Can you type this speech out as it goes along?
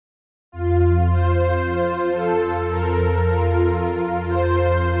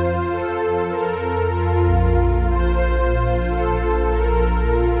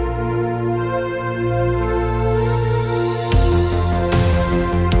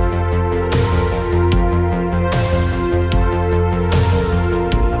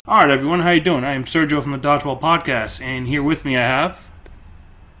All right, everyone, how you doing? I am Sergio from the Dodgeball Podcast, and here with me I have...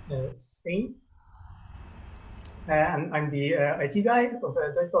 Stijn. I'm the IT guy of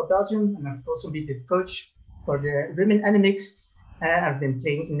Dodgeball Belgium, and I've also been the coach for the women and the mixed. I've been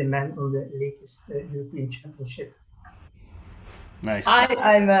playing in the men on the latest European Championship. Nice. Hi,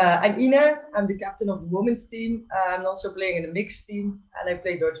 I'm Ine. I'm the captain of the women's team. I'm also playing in the mixed team, and I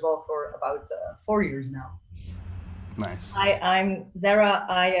play dodgeball for about 4 years now. Nice. Hi, I'm Zara.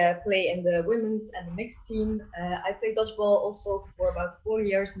 I play in the women's and the mixed team. I play dodgeball also for about 4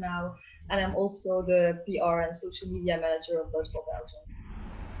 years now, and I'm also the PR and social media manager of Dodgeball Belgium.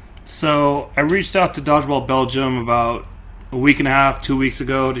 So I reached out to Dodgeball Belgium about a week and a half, 2 weeks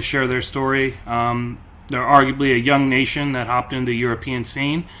ago to share their story. They're arguably a young nation that hopped into the European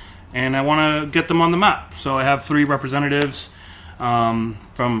scene, and I want to get them on the map. So I have 3 representatives from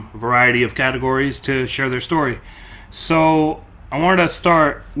a variety of categories to share their story. So I wanted to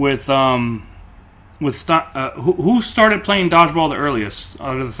start with who started playing dodgeball the earliest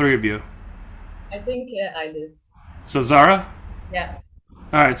out of the 3 of you? I think I did. So Zara? Yeah.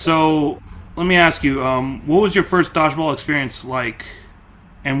 All right. So let me ask you, what was your first dodgeball experience like,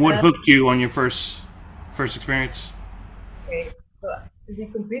 and what hooked you on your first experience? Okay. So to be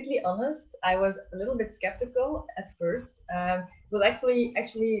completely honest, I was a little bit skeptical at first. So actually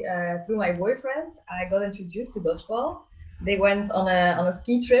through my boyfriend, I got introduced to dodgeball. They went on a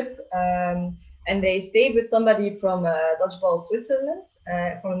ski trip, and they stayed with somebody from Dodgeball Switzerland,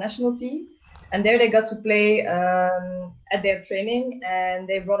 from a national team. And there they got to play at their training, and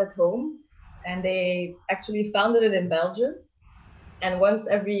they brought it home. And they actually founded it in Belgium. And once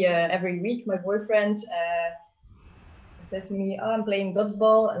every week, my boyfriend said to me, "Oh, I'm playing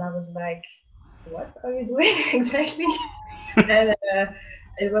dodgeball," and I was like, "What are you doing exactly?" And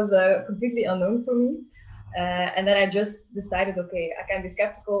it was completely unknown for me. And then I just decided, okay, I can be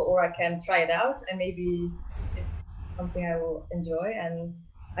skeptical or I can try it out, and maybe it's something I will enjoy. And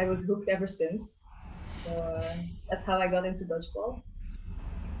I was hooked ever since. So that's how I got into dodgeball.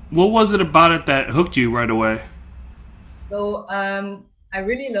 What was it about it that hooked you right away? So I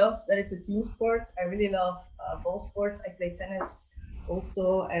really love that it's a team sport. I really love ball sports. I played tennis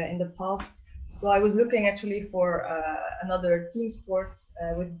also in the past. So I was looking actually for another team sport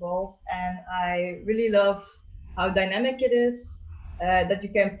with balls, and I really love how dynamic it is, that you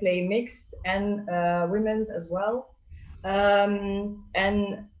can play mixed and women's as well.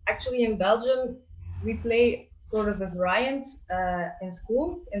 And actually in Belgium, we play sort of a variant in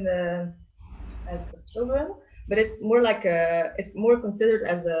schools as children, but it's more like it's more considered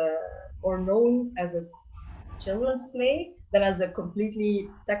as or known as a children's play than as a completely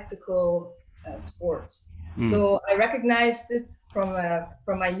tactical sport. So I recognized it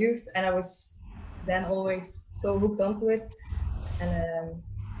from my youth, and I was then always so hooked onto it, and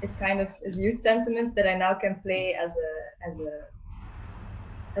it kind of is youth sentiment that I now can play as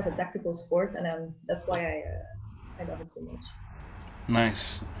a tactical sport, and that's why I love it so much.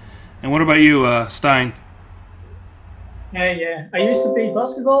 Nice. And what about you, Stijn? Yeah. I used to play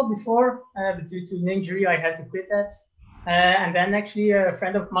basketball before, but due to an injury, I had to quit that. And then actually a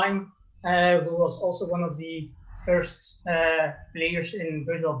friend of mine, who was also one of the first players in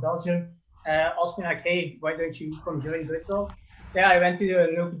Dodgeball Belgium, asked me like, "Hey, why don't you come join Dodgeball?" Yeah, I went to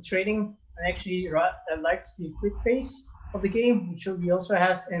an open training, and actually I liked the quick pace of the game, which we also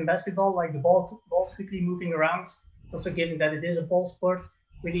have in basketball, like the balls quickly moving around. Also, given that it is a ball sport,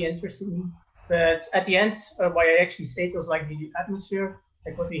 really interested me. But at the end, why I actually stayed was like the atmosphere,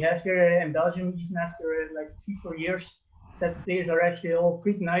 like what we have here in Belgium, even after like 3-4 years, that the players are actually all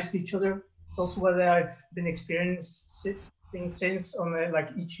pretty nice to each other. It's also what I've been experiencing since on like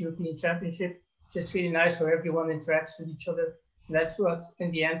each European Championship. Just really nice how everyone interacts with each other. And that's what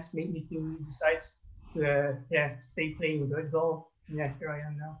in the end made me to decide to stay playing dodgeball. And yeah, here I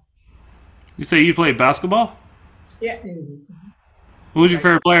am now. You say you played basketball? Yeah, indeed. Who was your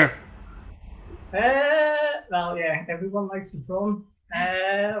favorite player? Well, yeah, everyone likes LeBron,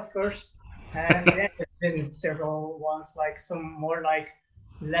 of course. And yeah, there's been several ones, like some more like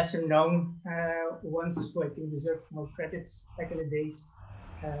lesser known ones who I think deserve more credit back in the days.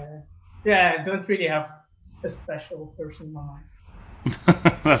 Yeah, I don't really have a special person in my mind.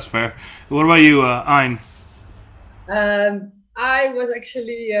 That's fair. What about you, Ine? I was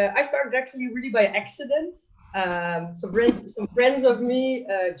actually I started actually really by accident. Some friends of me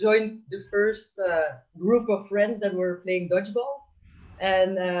joined the first group of friends that were playing dodgeball,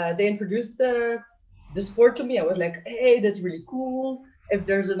 and they introduced the sport to me. I was like, "Hey, that's really cool. If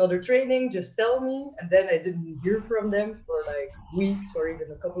there's another training, just tell me." And then I didn't hear from them for like weeks or even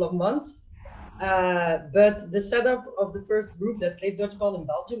a couple of months. But the setup of the first group that played dodgeball in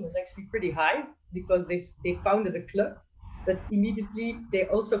Belgium was actually pretty high because they founded a club, but immediately they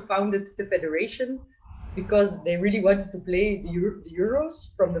also founded the federation because they really wanted to play the Euros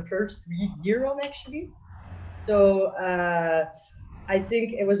from the first year on, actually. So I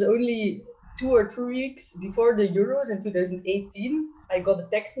think it was only 2 or 3 weeks before the Euros in 2018, I got a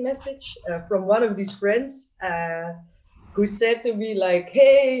text message from one of these friends who said to me like,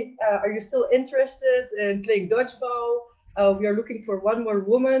 hey, are you still interested in playing dodgeball? We are looking for one more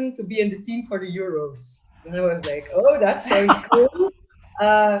woman to be in the team for the Euros. And I was like, oh, that sounds cool.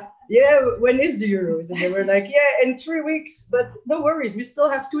 Yeah, when is the Euros? And they were like, yeah, in 3 weeks, but no worries, we still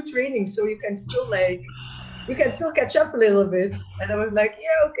have 2 trainings, so you can still catch up a little bit. And I was like,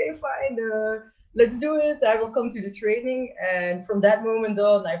 yeah, okay, fine, let's do it. I will come to the training. And from that moment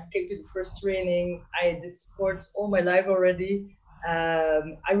on, I came to the first training. I did sports all my life already.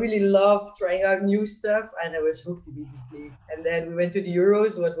 I really loved trying out new stuff, and I was hooked immediately. And then we went to the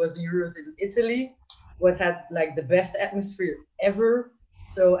Euros. What was the Euros in Italy? What had like the best atmosphere ever.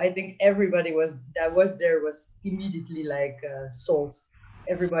 So I think everybody that was there was immediately like sold.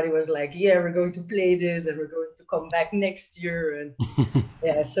 Everybody was like, yeah, we're going to play this and we're going to come back next year. And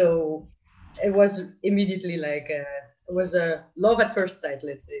yeah, so it was immediately like, it was a love at first sight,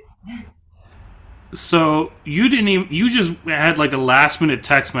 let's say. So you just had like a last minute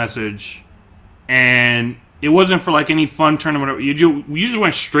text message, and it wasn't for like any fun tournament. You just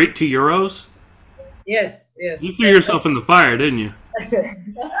went straight to Euros? Yes. You threw yourself in the fire, didn't you?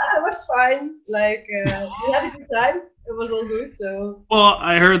 It was fine. Like, we had a good time. It was all good. So. Well,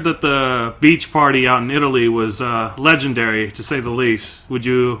 I heard that the beach party out in Italy was legendary, to say the least. Would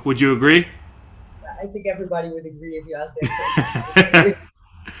you agree? I think everybody would agree if you asked them.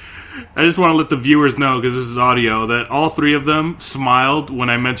 I just want to let the viewers know, because this is audio, that all 3 of them smiled when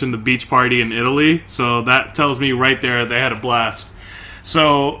I mentioned the beach party in Italy. So that tells me right there they had a blast.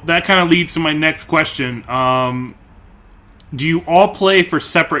 So that kind of leads to my next question. Do you all play for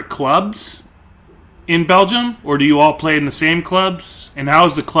separate clubs in Belgium, or do you all play in the same clubs? And how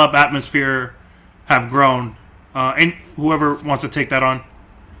has the club atmosphere have grown? And whoever wants to take that on.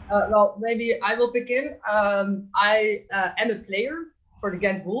 Well, maybe I will begin. I am a player for the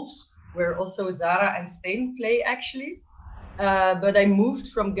Ghent Wolves, where also Zara and Stijn play, actually. But I moved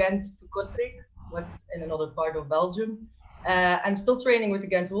from Ghent to Kortrijk, what's in another part of Belgium. I'm still training with the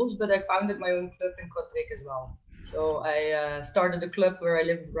Ghent Wolves, but I founded my own club in Kortrijk as well. So I started a club where I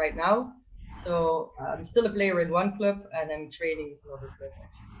live right now. So I'm still a player in one club, and I'm training in another club,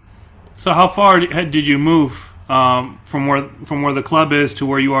 actually. So how far did you move from where the club is to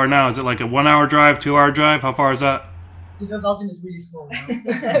where you are now? Is it like a 1 hour drive, 2 hour drive? How far is that? You know, Belgium is really small now.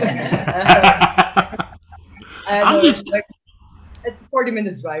 It's a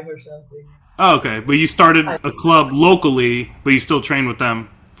 40-minute drive or something. Oh, okay. But you started a club locally, but you still train with them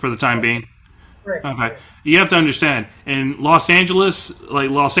for the time being? Correct. Okay. Correct. You have to understand, in Los Angeles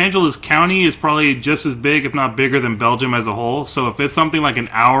County is probably just as big, if not bigger, than Belgium as a whole. So if it's something like an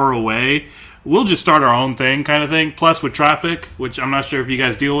hour away, we'll just start our own thing kind of thing. Plus with traffic, which I'm not sure if you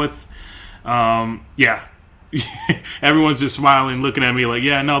guys deal with. Yeah. Everyone's just smiling, looking at me like,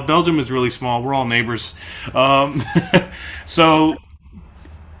 yeah, no, Belgium is really small. We're all neighbors. So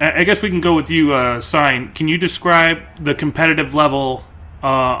I guess we can go with you, Stijn. Can you describe the competitive level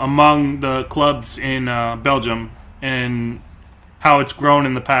among the clubs in Belgium and how it's grown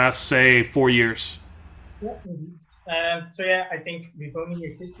in the past, say, 4 years? Yeah, indeed. So yeah, I think we've only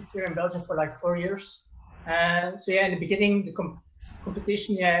existed here in Belgium for like 4 years. So yeah, in the beginning, the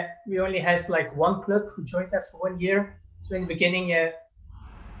competition, yeah, we only had like one club who joined after 1 year. So in the beginning, yeah,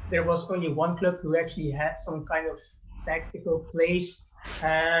 there was only one club who actually had some kind of tactical plays.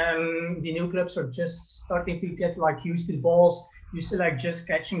 The new clubs are just starting to get like used to the balls, used to like just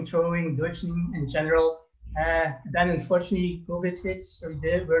catching, throwing, dodging in general. Then unfortunately COVID hit, so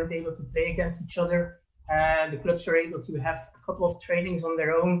they weren't able to play against each other. The clubs were able to have a couple of trainings on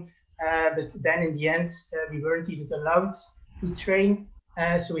their own, but then in the end we weren't even allowed to train,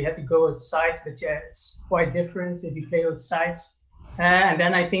 so we had to go outside. But yeah, it's quite different if you play outside. And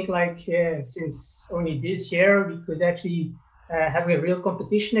then I think like since only this year we could actually have a real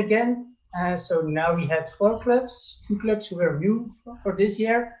competition again. So now we had 4 clubs, 2 clubs who were new for this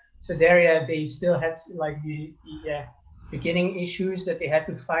year. So there, yeah, they still had like the beginning issues that they had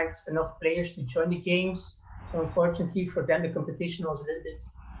to find enough players to join the games. So unfortunately for them, the competition was a little bit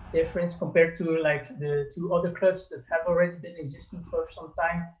different compared to like the 2 other clubs that have already been existing for some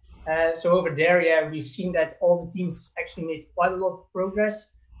time. So over there, yeah, we've seen that all the teams actually made quite a lot of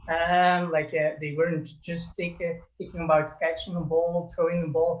progress. They weren't just thinking about catching a ball, throwing the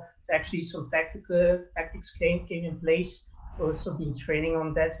ball. Actually, some tactics came in place. We've also been training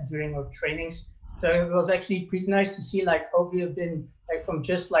on that during our trainings. So it was actually pretty nice to see like how we have been like from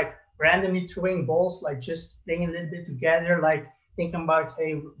just like randomly throwing balls, like just playing a little bit together, like thinking about,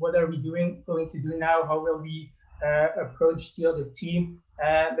 hey, what are we going to do now? How will we approach the other team?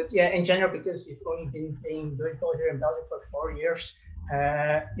 But yeah, in general, because we've only been playing dodgeball here in Belgium for 4 years,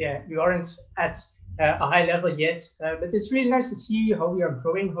 we aren't at a high level yet. But it's really nice to see how we are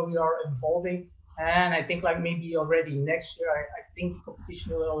growing, how we are evolving. And I think like maybe already next year, I think the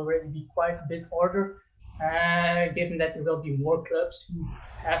competition will already be quite a bit harder, given that there will be more clubs who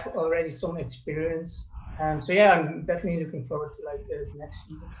have already some experience. So yeah, I'm definitely looking forward to like the next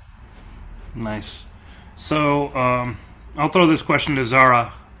season. Nice. So I'll throw this question to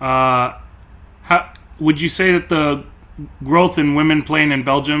Zara. How would you say that the growth in women playing in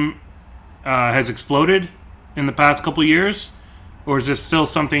Belgium has exploded in the past couple of years, or is this still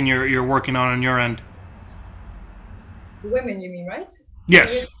something you're working on your end? Women, you mean, right?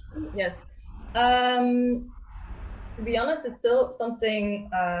 Yes. Yes. To be honest, it's still something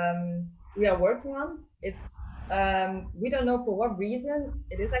we are working on. It's we don't know for what reason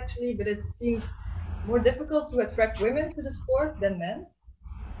it is actually, but it seems more difficult to attract women to the sport than men.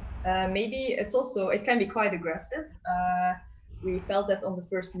 Maybe it can be quite aggressive. We felt that on the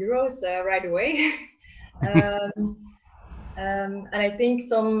first Euros right away. And I think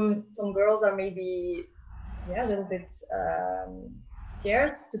some girls are maybe a little bit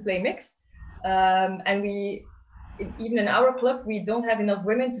scared to play mixed. And even in our club, we don't have enough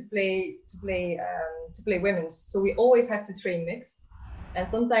women to play women's. So we always have to train mixed, and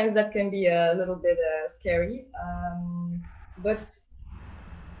sometimes that can be a little bit scary. But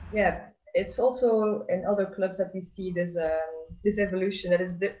yeah, it's also in other clubs that we see this evolution that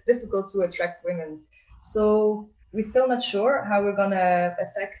is difficult to attract women. So we're still not sure how we're gonna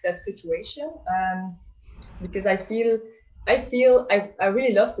attack that situation, because I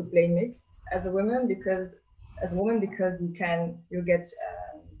really love to play mixed as a woman because you get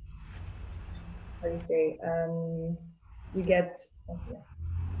how do you say you get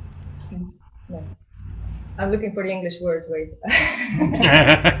no. I'm looking for the English words. Wait.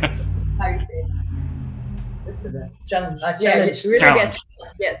 How you say it? Challenge. Challenge.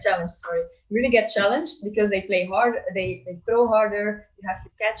 Challenge. Sorry, really get challenged because they play hard. They throw harder. You have to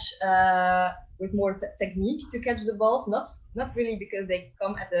catch with more technique to catch the balls. Not really because they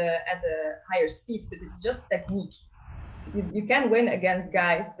come at a higher speed, but it's just technique. You can win against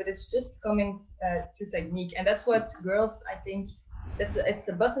guys, but it's just coming to technique, and that's what girls. I think it's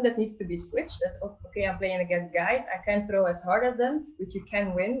a button that needs to be switched. That okay, I'm playing against guys. I can't throw as hard as them, but you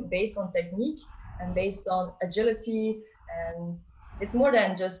can win based on technique and based on agility, and it's more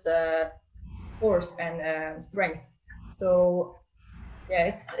than just force and strength. So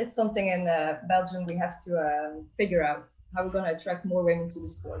yeah, it's something in Belgium we have to figure out how we're going to attract more women to the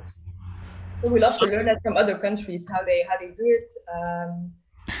sport. So we love to learn that from other countries, how they do it,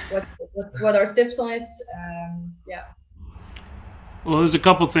 what are tips on it. Yeah. Well, there's a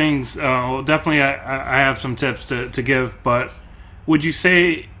couple things. Definitely, I have some tips to give. But would you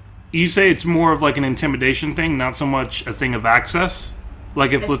say it's more of like an intimidation thing, not so much a thing of access?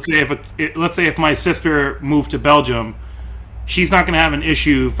 Like let's say if my sister moved to Belgium, she's not going to have an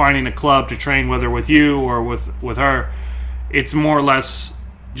issue finding a club to train, whether with you or with her. It's more or less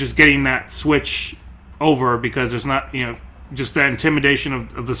just getting that switch over because there's not just that intimidation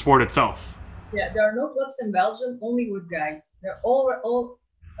of the sport itself. Yeah, there are no clubs in Belgium, only with guys. They're all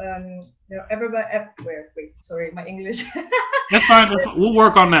they're everywhere. Wait, sorry, my English. That's fine. We'll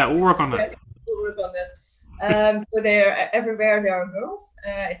work on that. Yeah, we'll work on that. So they're everywhere. There are girls.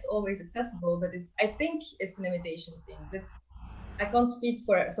 It's always accessible, but I think it's an imitation thing. But I can't speak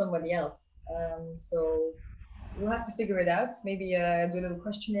for somebody else. So we'll have to figure it out. Maybe do a little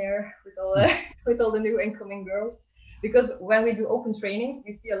questionnaire with all the new incoming girls. Because when we do open trainings,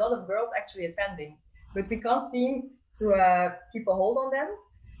 we see a lot of girls actually attending, but we can't seem to keep a hold on them.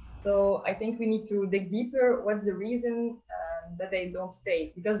 So I think we need to dig deeper. What's the reason that they don't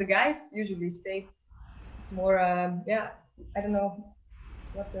stay? Because the guys usually stay. It's more, I don't know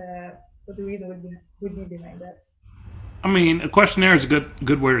what the reason would be behind that. I mean, a questionnaire is a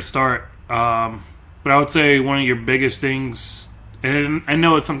good way to start. But I would say one of your biggest things, and I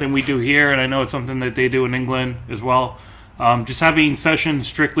know it's something we do here, and I know it's something that they do in England as well, just having sessions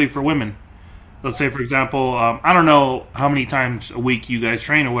strictly for women. Let's say, for example, I don't know how many times a week you guys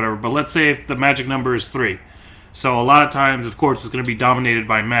train or whatever, but let's say if the magic number is 3. So a lot of times, of course, it's going to be dominated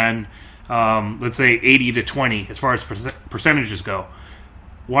by men. Let's say 80 to 20 as far as percentages go.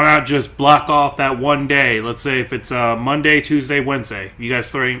 why not just block off that one day? Let's say if it's Monday, Tuesday, Wednesday, you guys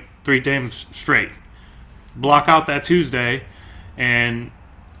three times straight. Block out that Tuesday, and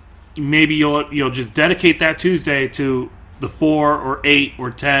maybe you'll just dedicate that Tuesday to the 4 or 8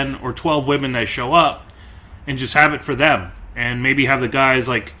 or 10 or 12 women that show up, and just have it for them. And maybe have the guys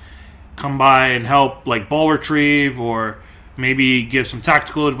like come by and help like ball retrieve, or maybe give some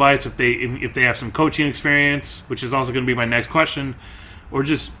tactical advice if they have some coaching experience, which is also going to be my next question, or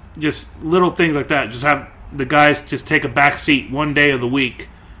just little things like that. Just have the guys just take a back seat one day of the week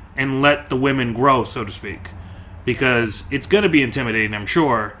and let the women grow, so to speak, because it's going to be intimidating, I'm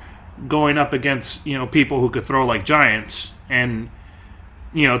sure, going up against people who could throw like giants, and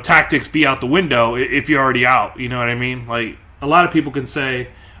tactics be out the window if you're already out. You know what I mean? Like, a lot of people can say,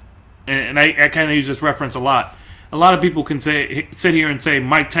 and I kind of use this reference a lot. A lot of people can sit here and say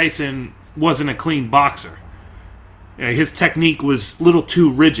Mike Tyson wasn't a clean boxer. His technique was a little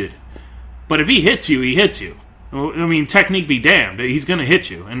too rigid. But if he hits you, he hits you. I mean, technique be damned. He's going to hit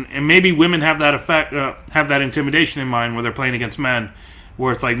you. And maybe women have that effect, have that intimidation in mind where they're playing against men,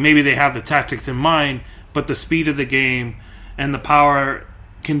 where it's like maybe they have the tactics in mind, but the speed of the game and the power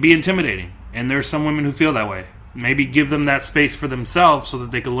can be intimidating. And there's some women who feel that way. Maybe give them that space for themselves so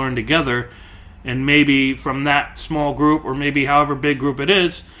that they can learn together. And maybe from that small group, or maybe however big group it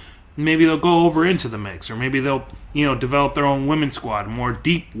is, maybe they'll go over into the mix, or maybe they'll develop their own women's squad, a more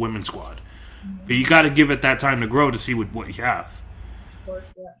deep women's squad. But you got to give it that time to grow to see what you have. Of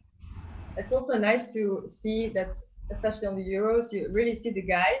course, yeah. It's also nice to see that, especially on the Euros, you really see the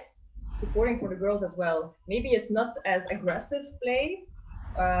guys supporting for the girls as well. Maybe it's not as aggressive play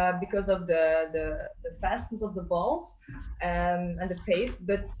because of the fastness of the balls and the pace,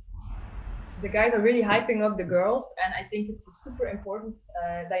 but the guys are really hyping up the girls, and I think it's a super important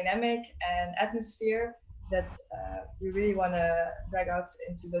dynamic and atmosphere that we really want to drag out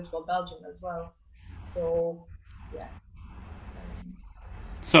into Dodgeball Belgium as well. So, yeah.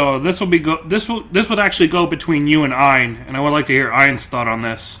 So this would actually go between you and Ine, and I would like to hear Ine's thought on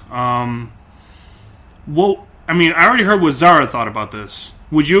this. Well, I mean, I already heard what Zara thought about this.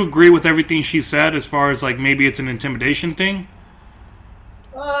 Would you agree with everything she said as far as like maybe it's an intimidation thing?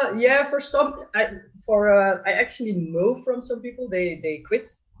 Yeah, for some, I actually know from some people they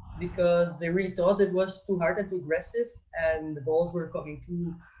quit because they really thought it was too hard and too aggressive, and the balls were coming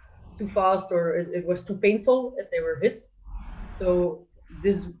too fast, or it was too painful if they were hit. So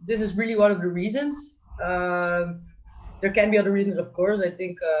this is really one of the reasons. There can be other reasons, of course. I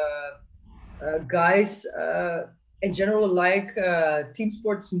think guys in general like team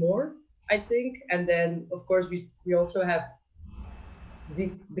sports more, I think, and then of course we also have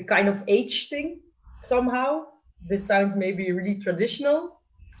the kind of age thing. Somehow this sounds maybe really traditional,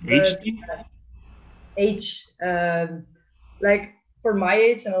 but age, like for my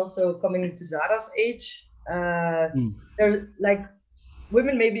age and also coming into Zara's age, there's like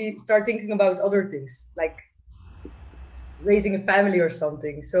women maybe start thinking about other things like raising a family or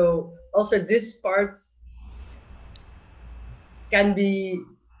something. So also this part can be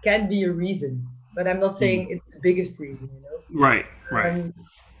a reason, but I'm not saying it's the biggest reason, Right.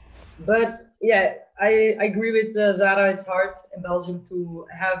 But yeah, I agree with Zara. It's hard in Belgium to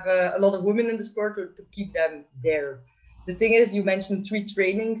have a lot of women in the sport, or to keep them there. The thing is, you mentioned 3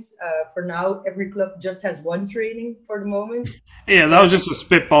 trainings. For now, every club just has 1 training for the moment. Yeah, that was just a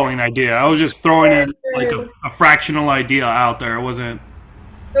spitballing idea. I was just throwing in like a fractional idea out there. It wasn't.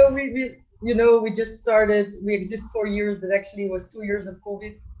 So we just started. We exist 4 years, but actually it was 2 years of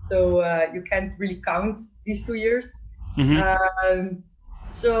COVID. So you can't really count these 2 years. Mm-hmm.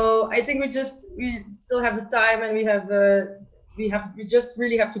 So I think we still have the time, and we just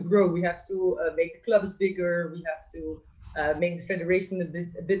really have to grow. We have to make the clubs bigger. We have to make the federation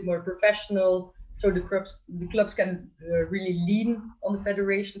a bit more professional, so the clubs can really lean on the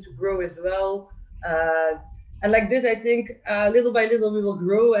federation to grow as well. And like this, I think little by little we will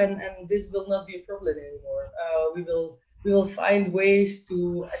grow, and this will not be a problem anymore. We will find ways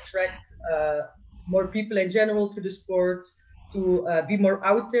to attract more people in general to the sport, to be more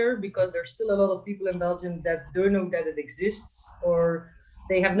out there, because there's still a lot of people in Belgium that don't know that it exists, or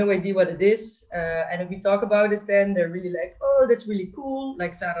they have no idea what it is. And if we talk about it, then they're really like, oh, that's really cool.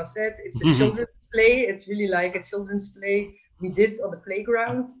 Like Zara said, it's a children's play. It's really like a children's play we did on the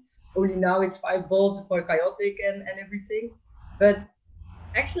playground. Only now it's 5 balls, more chaotic and everything. But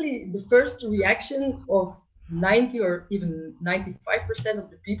actually, the first reaction of 90 or even 95% of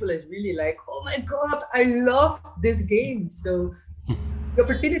the people is really like, oh my God, I love this game. So the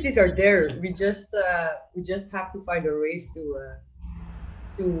opportunities are there. We just have to find a ways to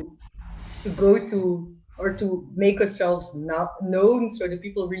go to or to make ourselves known so the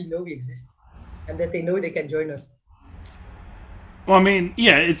people really know we exist and that they know they can join us. Well, I mean,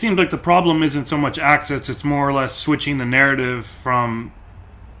 yeah, it seems like the problem isn't so much access; it's more or less switching the narrative from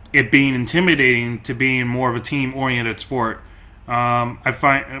it being intimidating to being more of a team-oriented sport. I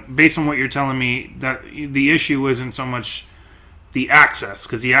find, based on what you're telling me, that the issue isn't so much the access,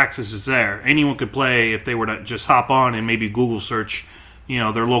 because the access is there. Anyone could play if they were to just hop on and maybe Google search,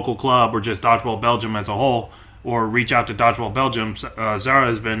 their local club or just Dodgeball Belgium as a whole, or reach out to Dodgeball Belgium. Zara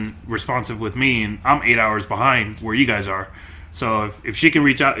has been responsive with me, and I'm 8 hours behind where you guys are. So if she can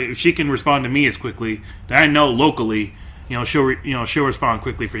reach out, if she can respond to me as quickly, then I know locally, she'll respond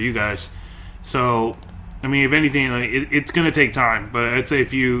quickly for you guys. So, I mean, if anything, it's going to take time. But I'd say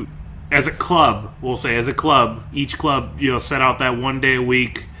if you, as a club, each club, set out that 1 day a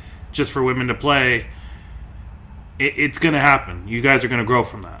week just for women to play, it's going to happen. You guys are going to grow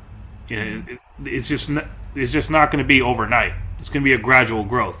from that. It's just not going to be overnight. It's going to be a gradual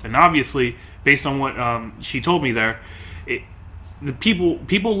growth. And obviously, based on what she told me there, the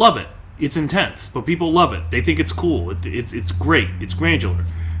people love it. It's intense, but people love it. They think it's cool. It's great. It's granular.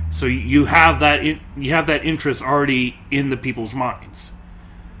 So you have that interest already in the people's minds.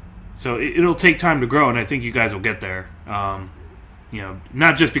 So it'll take time to grow, and I think you guys will get there.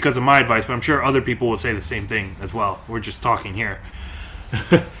 Not just because of my advice, but I'm sure other people will say the same thing as well. We're just talking here.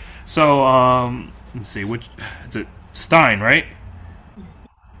 So let's see, which is it? Stijn, right?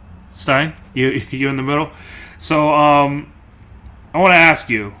 Stijn, you in the middle. So I want to ask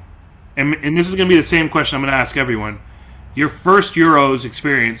you, and this is going to be the same question I'm going to ask everyone. Your first Euros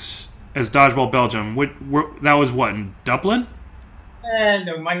experience as Dodgeball Belgium, that was what, in Dublin?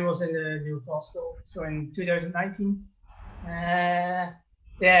 No, mine was in Newcastle, so in 2019.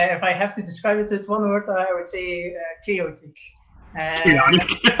 If I have to describe it with one word, I would say chaotic. Yeah.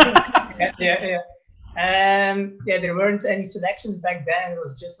 There weren't any selections back then. It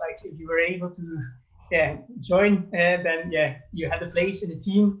was just like if you were able to join, then you had a place in the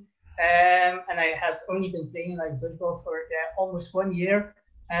team. And I have only been playing like dodgeball for almost 1 year.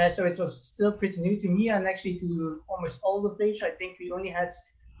 So it was still pretty new to me and actually to almost all the players. I think we only had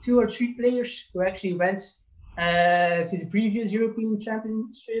 2 or 3 players who actually went to the previous European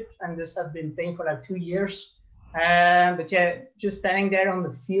Championship and just have been playing for like 2 years. But just standing there on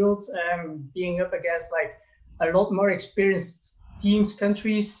the field, being up against like a lot more experienced teams,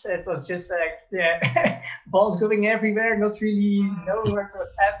 countries, it was just like balls going everywhere, not really knowing what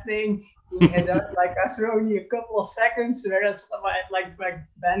was happening. Being hit up like after only a couple of seconds, whereas like back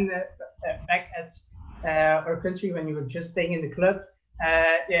then, back at our country when you were just playing in the club,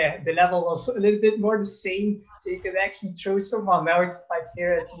 the level was a little bit more the same, so you could actually throw someone. Now it's like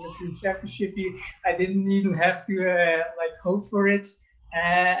here at the European Championship, I didn't even have to hope for it.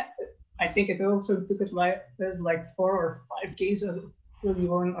 I think it also took us like 4 or 5 games until we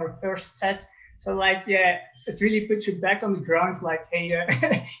won our first set. So it really puts you back on the ground. Like,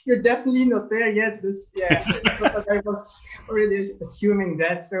 hey, you're definitely not there yet. But I was already assuming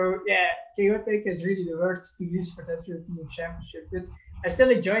that. So chaotic is really the word to use for that European Championship. But I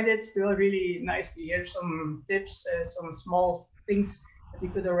still enjoyed it. Still really nice to hear some tips, some small things that we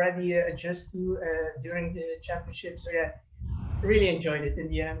could already adjust to during the championship. So really enjoyed it in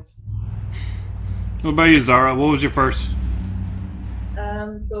the end. What about you, Zara? What was your first?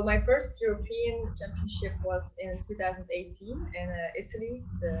 So my first European Championship was in 2018 in Italy,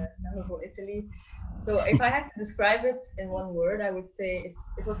 the memorable Italy. So if I had to describe it in one word, I would say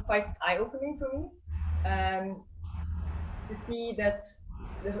it was quite eye-opening for me to see that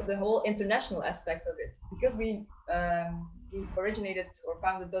the whole international aspect of it, because we originated or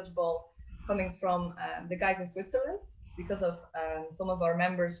founded Dodgeball coming from the guys in Switzerland, because of some of our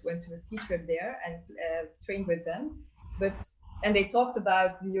members went to a ski trip there and trained with them. And they talked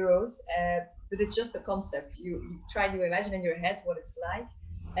about the Euros, but it's just a concept. You try to imagine in your head what it's like.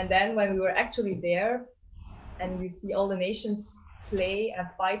 And then when we were actually there and you see all the nations play and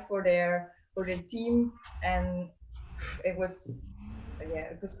fight for their team, and it was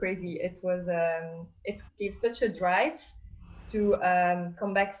crazy. It gave such a drive to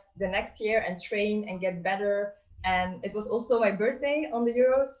come back the next year and train and get better. And it was also my birthday on the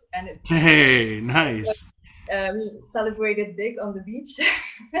Euros, and hey, nice. We celebrated big on the beach.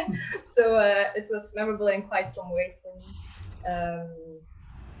 So it was memorable in quite some ways for me.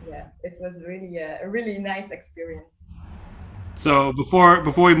 It was really a really nice experience. So before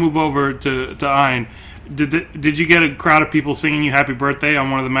we move over to Ine, did you get a crowd of people singing you happy birthday on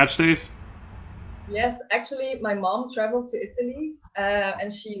one of the match days? Yes, actually my mom traveled to Italy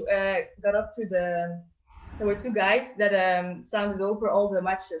and she got up to there were 2 guys that sounded over all the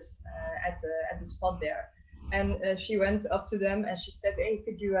matches at the spot there. And she went up to them and she said, "Hey,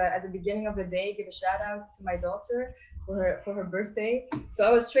 could you at the beginning of the day give a shout out to my daughter for her birthday?" So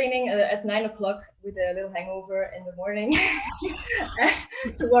I was training at 9 o'clock with a little hangover in the morning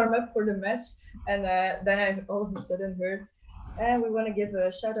to warm up for the match. And then I all of a sudden heard, "We want to give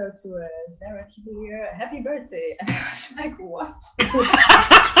a shout out to Zara Cuvelier. Happy birthday!" And I was like, "What?"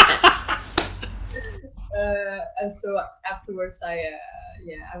 And so afterwards,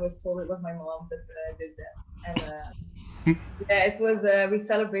 I was told it was my mom that did that. And yeah, it was. We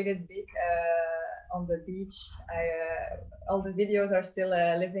celebrated big on the beach. All the videos are still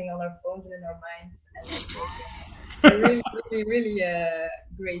living on our phones and in our minds. And it was a really, really, really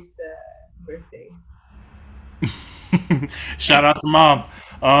great birthday. Shout out to mom.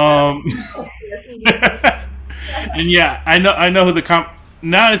 And yeah, I know who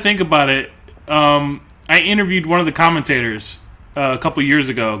now that I think about it, I interviewed one of the commentators a couple years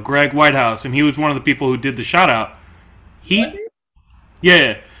ago, Greg Whitehouse, and he was one of the people who did the shout out.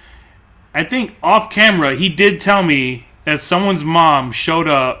 Yeah, I think off camera he did tell me that someone's mom showed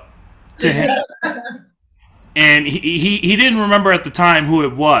up to him, and he didn't remember at the time who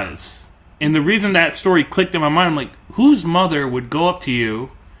it was. And the reason that story clicked in my mind, I'm like, whose mother would go up to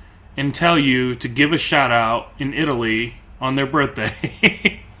you and tell you to give a shout out in Italy on their birthday?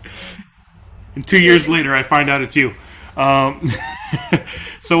 And 2 years later, I find out it's you.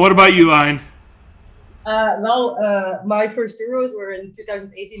 So what about you, Ine? My first Euros were in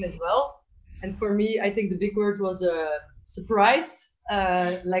 2018 as well. And for me, I think the big word was a surprise.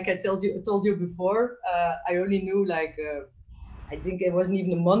 Like I told you before, I only knew I think it wasn't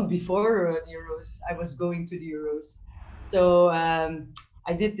even a month before the Euros, I was going to the Euros. So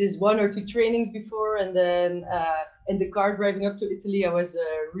I did this 1 or 2 trainings before, and then in the car driving up to Italy, I was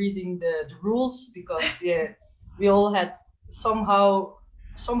reading the rules, because we all had somehow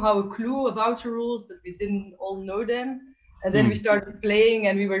a clue about the rules, but we didn't all know them. And then we started playing,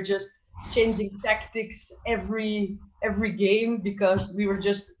 and we were just changing tactics every game, because we were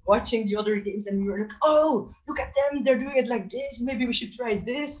just watching the other games, and we were like, "Oh, look at them, they're doing it like this, maybe we should try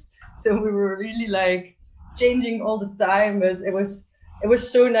this." So we were really like changing all the time, but it was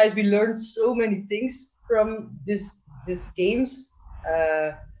so nice. We learned so many things from these games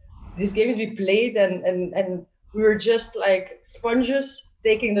we played, and we were just like sponges,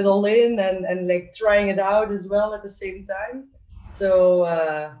 taking it all in and like trying it out as well at the same time. So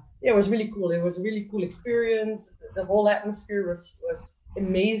it was really cool. It was a really cool experience. The whole atmosphere was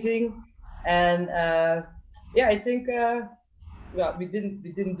amazing, and I think we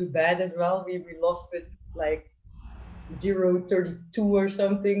didn't do bad as well. We lost with like 0-32 or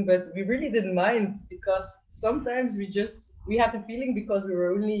something, but we really didn't mind, because sometimes we had the feeling, because we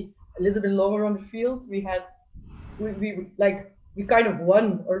were only a little bit longer on the field, we kind of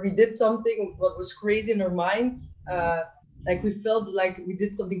won, or we did something what was crazy in our minds. Like we felt like we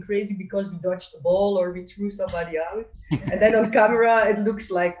did something crazy because we dodged the ball or we threw somebody out. And then on camera, it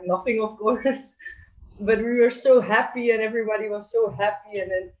looks like nothing, of course. But we were so happy, and everybody was so happy. And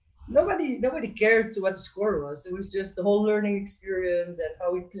then nobody cared what the score was. It was just the whole learning experience and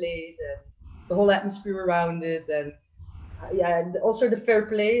how we played and the whole atmosphere around it. And and also the fair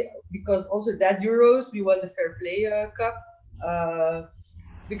play, because also that Euros, we won the fair play cup.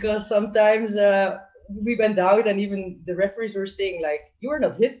 Because sometimes we went out, and even the referees were saying like, "You were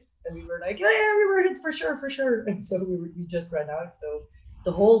not hit," and we were like, "Yeah, we were hit for sure." And so we just ran out. So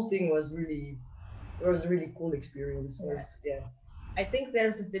the whole thing was a really cool experience. I think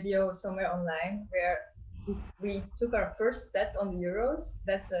there's a video somewhere online where we took our first set on the Euros,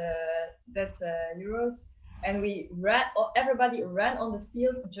 Euros, and we ran. Everybody ran on the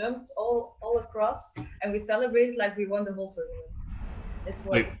field, jumped all across, and we celebrated like we won the whole tournament. It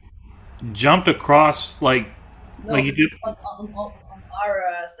was jumped across like you did on our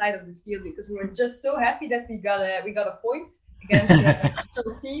side of the field, because we were just so happy that we got a point against a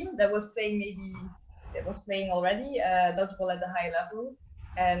national team that was playing already dodgeball at a high level,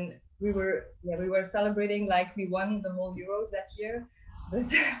 and we were celebrating like we won the whole Euros that year. But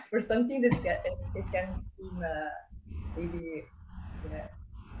for some teams it can seem maybe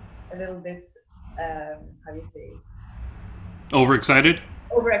a little bit how do you say, overexcited,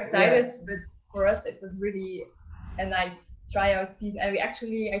 but for us it was really a nice tryout season, and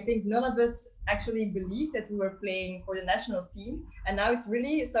I think none of us actually believed that we were playing for the national team, and now it's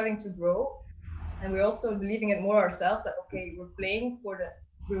really starting to grow, and we're also believing it more ourselves, that okay,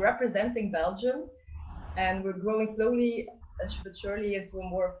 we're representing Belgium, and we're growing slowly but surely into a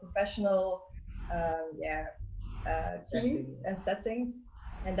more professional team and setting,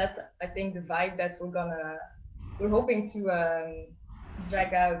 and that's I think the vibe that we're hoping to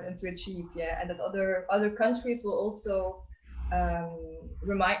drag out and to achieve. Yeah, and that other countries will also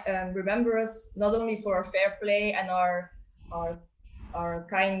remember us not only for our fair play and our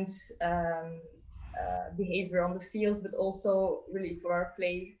kind behavior on the field, but also really for our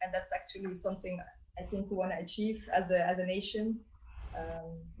play. And that's actually something I think we want to achieve as a nation.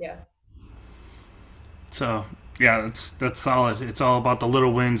 Yeah. So yeah, that's solid. It's all about the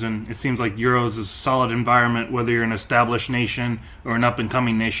little wins, and it seems like Euros is a solid environment, whether you're an established nation or an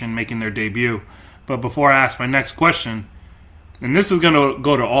up-and-coming nation making their debut. But before I ask my next question, and this is going to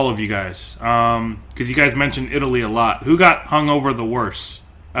go to all of you guys, because you guys mentioned Italy a lot. Who got hung over the worst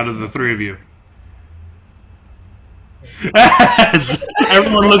out of the three of you?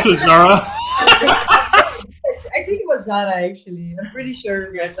 Everyone looks at Zara. I think it was Zara, actually. I'm pretty sure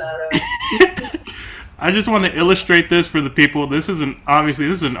it was Zara. I just want to illustrate this for the people. This is an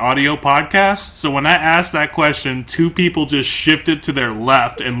audio podcast. So when I asked that question, two people just shifted to their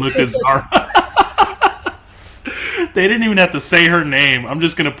left and looked at Zara. They didn't even have to say her name. I'm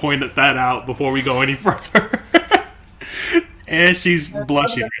just going to point that out before we go any further. And she's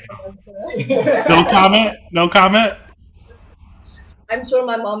blushing. No comment? No comment? I'm sure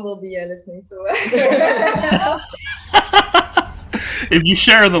my mom will be listening. So. If you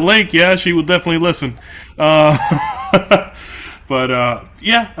share the link, yeah, she will definitely listen. But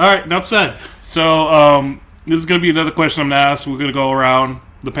yeah, all right, enough said. So this is going to be another question I'm going to ask. We're going to go around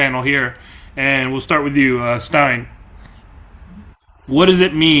the panel here, and we'll start with you, Stijn. What does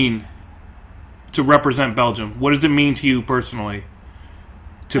it mean to represent Belgium? What does it mean to you personally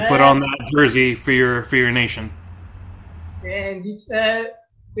to put on that jersey for your nation? Yeah, indeed.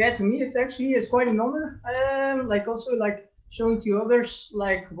 Yeah, to me, it actually is quite an honor. Also showing to others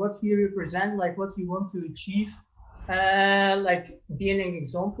like what you represent, like what you want to achieve, like being an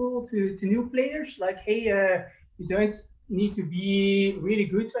example to new players. Like, hey, you don't need to be really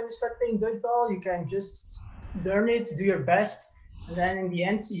good when you start playing dodgeball. You can just learn it, do your best, and then in the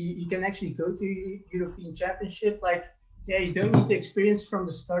end, you can actually go to European Championship. Like, yeah, you don't need the experience from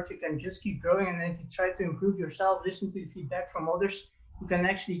the start. You can just keep growing, and then if you try to improve yourself, listen to the feedback from others, you can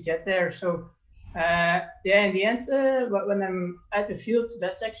actually get there. So. In the end, when I'm at the field,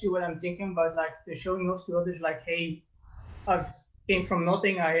 that's actually what I'm thinking about, like showing off to others, like, hey, I've came from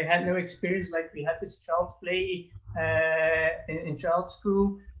nothing. I had no experience. Like, we had this child's play in child's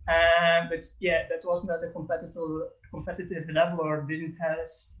school, but yeah, that wasn't at a competitive level or didn't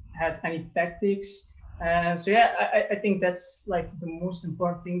have any tactics. I think that's like the most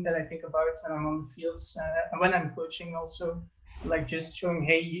important thing that I think about when I'm on the fields and when I'm coaching also. Like just showing,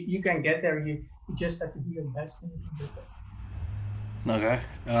 hey, you can get there. You just have to do your best. And you can get there.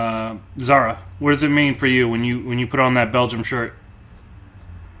 Okay, Zara, what does it mean for you when you put on that Belgium shirt?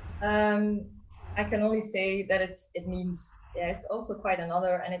 I can only say that it means it's also quite an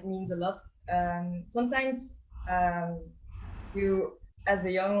honor, and it means a lot. Sometimes you, as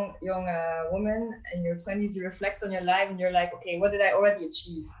a young woman in your 20s, you reflect on your life and you're like, okay, what did I already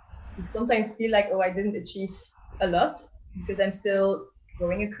achieve? You sometimes feel like, oh, I didn't achieve a lot, because I'm still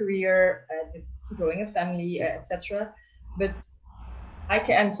growing a career, growing a family, etc. But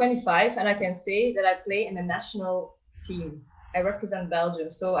I'm 25 and I can say that I play in a national team. I represent Belgium,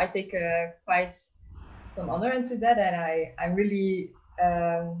 so I take quite some honor into that, and I really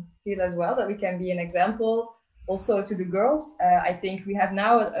feel as well that we can be an example also to the girls. I think we have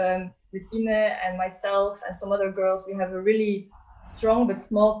now with Ine and myself and some other girls, we have a really strong but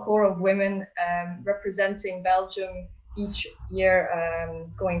small core of women representing Belgium each year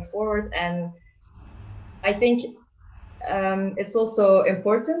going forward, and I think it's also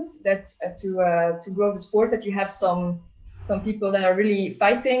important that to grow the sport, that you have some people that are really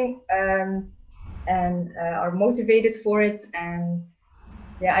fighting and are motivated for it. And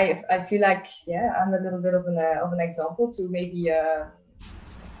yeah, I feel like I'm a little bit of an example to maybe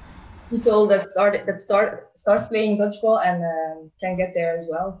people that start playing dodgeball and can get there as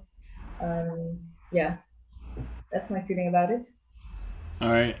well. That's my feeling about it. All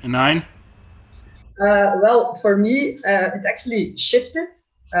right, and Ine? Well, for me, it actually shifted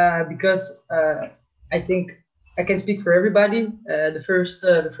because I think I can speak for everybody. The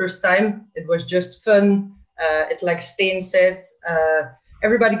first time it was just fun. It, like Stijn said,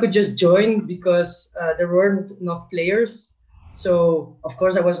 everybody could just join because there weren't enough players. So of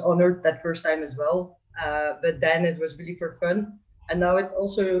course I was honored that first time as well. But then it was really for fun, and now it's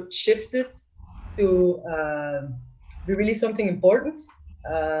also shifted to be really something important.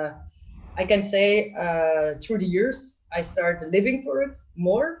 I can say through the years I started living for it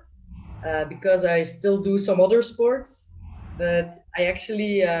more because I still do some other sports, but I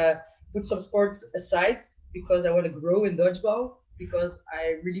actually put some sports aside because I want to grow in dodgeball, because I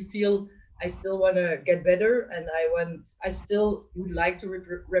really feel I still want to get better, and I still would like to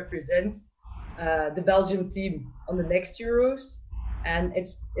represent the Belgium team on the next Euros. And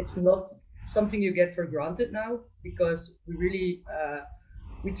it's not something you get for granted now, because we really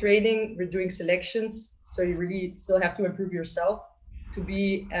we're training, we're doing selections, so you really still have to improve yourself to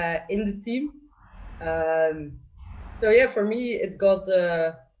be in the team. So yeah, for me it got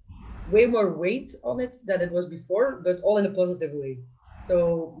way more weight on it than it was before, but all in a positive way.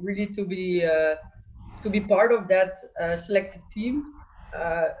 So really to be part of that selected team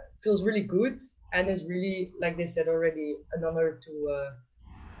feels really good, and is really, like they said already, an honor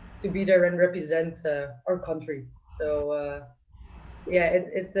to be there and represent our country. So yeah,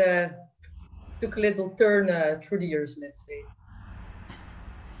 it took a little turn through the years, let's say.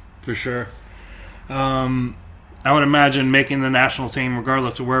 For sure. I would imagine making the national team,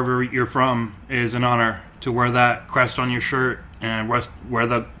 regardless of wherever you're from, is an honor, to wear that crest on your shirt and wear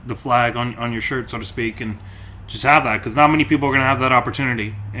the flag on your shirt, so to speak, and just have that, because not many people are going to have that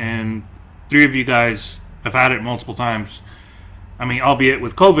opportunity. And 3 of you guys have had it multiple times. I mean, albeit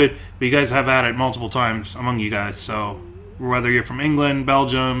with COVID, but you guys have had it multiple times among you guys. So whether you're from England,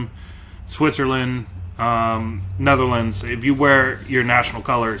 Belgium, Switzerland, Netherlands, if you wear your national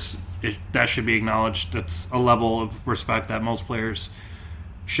colors, that should be acknowledged. That's a level of respect that most players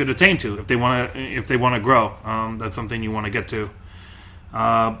should attain to if they want to grow. That's something you want to get to.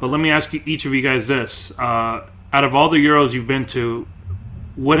 But let me ask each of you guys this: out of all the Euros you've been to,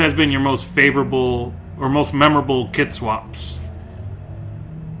 what has been your most favorable or most memorable kit swaps?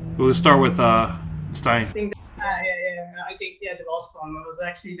 We'll start with Stijn. I think the last one was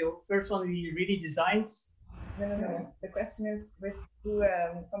actually the first one we really designed. No. The question is with who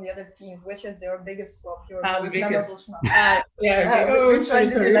from the other teams, which is their biggest swap, your most biggest. memorable swap?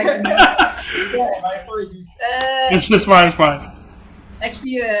 Sorry. My apologies. It's fine. It's fine.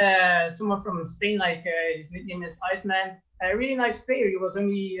 Actually, someone from Spain, like his nickname is Iceman. A really nice player. He was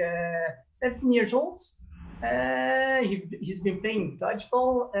only 17 years old. He's been playing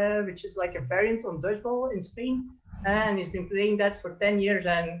dodgeball, which is like a variant on dodgeball in Spain, and he's been playing that for 10 years.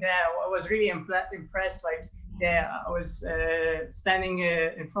 And I was really impressed. Like, I was standing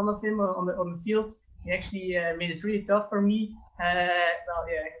in front of him on the field. He actually made it really tough for me.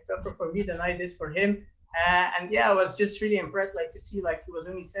 Tougher for me than I did for him. I was just really impressed, like, to see, like, he was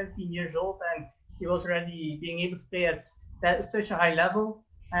only 17 years old and he was already being able to play at such a high level.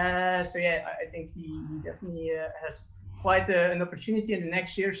 I think he definitely has quite an opportunity in the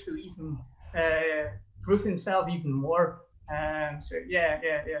next years to even prove himself even more. That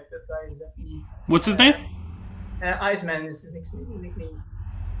guy is definitely. What's his name? Iceman is his nickname.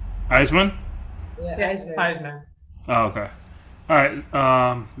 Iceman? Yeah, Iceman. Oh, okay. All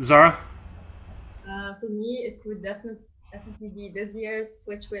right, Zara? For me, it would definitely be this year's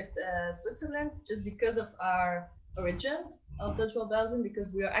switch with Switzerland, just because of our origin of Dodgeball Belgium,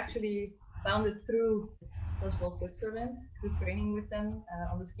 because we are actually founded through Dodgeball Switzerland, through training with them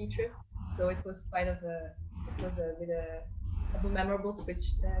on the ski trip. So it was quite a bit of a memorable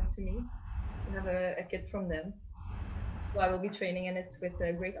switch to me, to have a kid from them. So I will be training in it with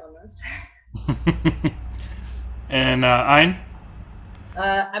great honors. And Ine?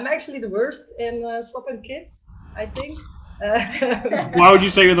 I'm actually the worst in swapping kids, I think. Why would you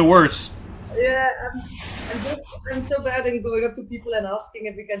say you're the worst? Yeah, I'm so bad in going up to people and asking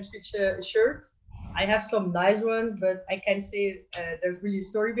if we can switch a shirt. I have some nice ones, but I can't say there's really a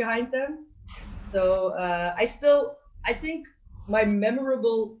story behind them. So I think my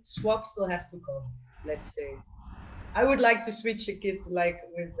memorable swap still has to come, let's say. I would like to switch a kid, like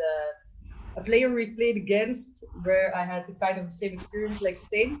with a player we played against, where I had the kind of the same experience like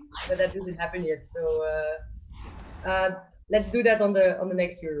Stijn, but that didn't happen yet. So let's do that on the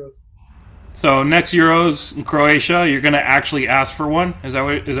next Euros. So next Euros in Croatia, you're going to actually ask for one? Is that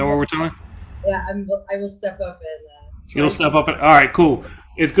what we're telling? Yeah, I will step up and. You'll step up. All right, cool.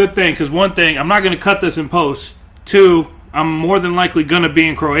 It's a good thing, because one thing, I'm not going to cut this in post. 2, I'm more than likely going to be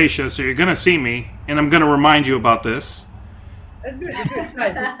in Croatia, so you're going to see me, and I'm going to remind you about this. That's good. It's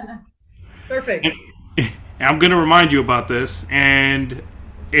fine. Perfect. And I'm going to remind you about this, and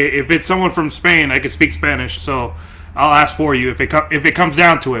if it's someone from Spain, I can speak Spanish, so I'll ask for you if it comes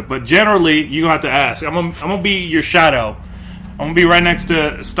down to it. But generally, you have to ask. I'm gonna be your shadow. I'm gonna be right next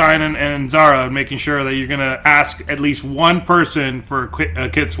to Stijn and Zara, making sure that you're gonna ask at least one person for a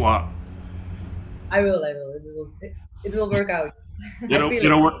kit swap. I will. It will work out.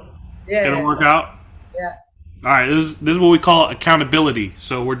 It'll work. Yeah. It'll work out. Yeah. All right. This is what we call accountability.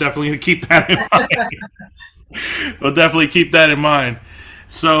 So we're definitely gonna keep that in mind. We'll definitely keep that in mind.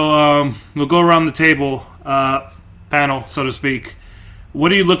 So we'll go around the table. panel, so to speak.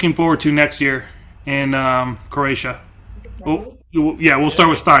 What are you looking forward to next year in Croatia? Well, we'll start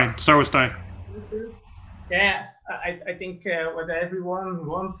with Stijn. Yeah, I think what everyone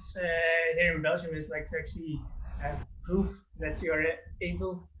wants here in Belgium is like to actually prove that you are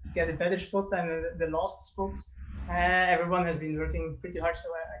able to get a better spot than the last spot. Everyone has been working pretty hard, so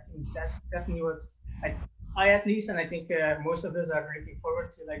I think that's definitely what I at least, and I think most of us are looking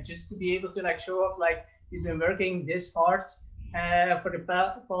forward to, like just to be able to like show off like we've been working this hard for the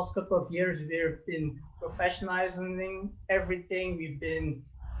past couple of years. We've been professionalizing everything. We've been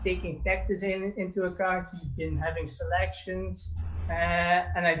taking tactics into account. We've been having selections,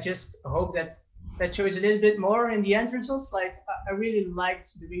 and I just hope that shows a little bit more in the end results. Like I really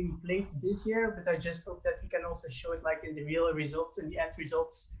liked the way we played this year, but I just hope that we can also show it like in the real results, in the end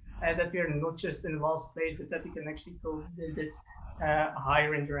results, that we are not just in the last place, but that we can actually go a little bit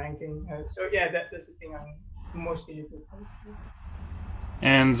higher in the ranking. So yeah, that's the thing I'm mostly looking forward to.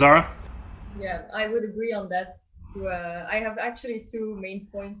 And Zara? Yeah, I would agree on that. I have actually two main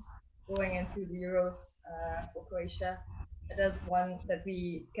points going into the Euros for Croatia. That's one that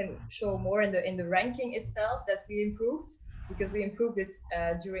we can show more in the ranking itself, that we improved, because we improved it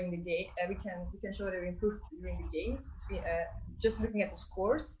during the game. We can show that we improved during the games, just looking at the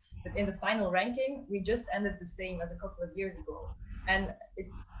scores. But in the final ranking, we just ended the same as a couple of years ago, and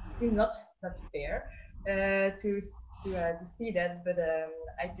it seemed not fair to see that. But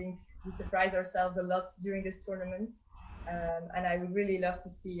I think we surprised ourselves a lot during this tournament, and I would really love to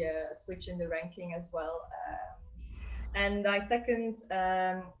see a switch in the ranking as well. And my second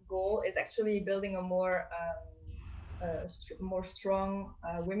goal is actually building a more strong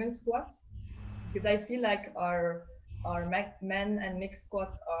women's squad, because I feel like our men and mixed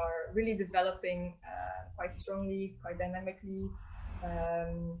squads are really developing quite strongly, quite dynamically.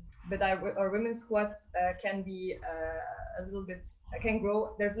 But our women's squads can be can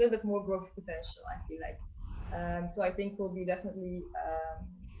grow. There's a little bit more growth potential, I feel like. So I think we'll be definitely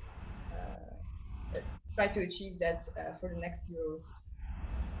try to achieve that for the next Euros.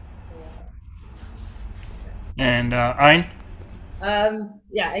 So, And Ine?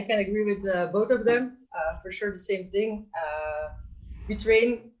 Yeah, I can agree with both of them. For sure, the same thing. We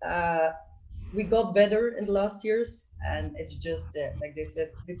train. We got better in the last years, and it's just like they said,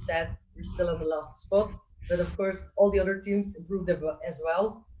 a bit sad. We're still on the last spot, but of course, all the other teams improved as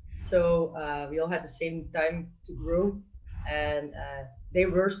well. So we all had the same time to grow, and they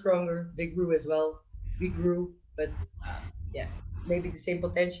were stronger. They grew as well. We grew, but yeah, maybe the same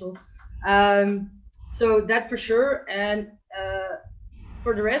potential. So that for sure. And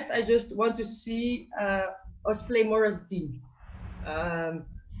for the rest, I just want to see us play more as a team.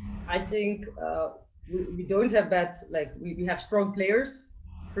 I think we don't have bad, like we have strong players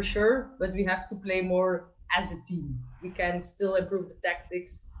for sure, but we have to play more as a team. We can still improve the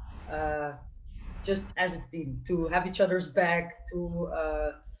tactics just as a team, to have each other's back, to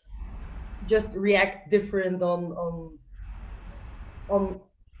just react different on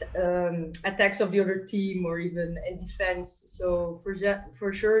attacks of the other team, or even in defense. So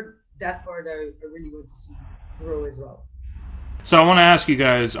for sure, that part I really want to see grow as well. So I want to ask you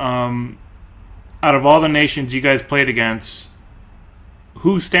guys, out of all the nations you guys played against,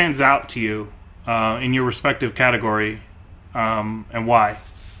 who stands out to you in your respective category, and why?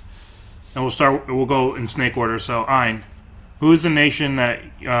 And we'll go in snake order. So Ine, who is the nation that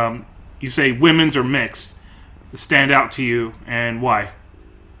you say women's or mixed stand out to you, and why?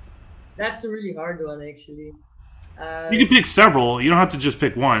 That's a really hard one, actually. You can pick several. You don't have to just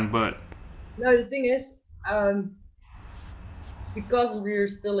pick one, but... No, the thing is, because we're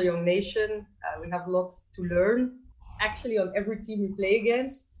still a young nation, we have a lot to learn. Actually, on every team we play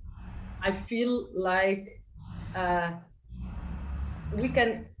against, I feel like we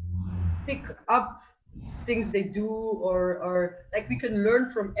can pick up things they do, or like we can learn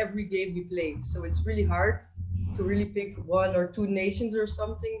from every game we play. So it's really hard to really pick one or two nations or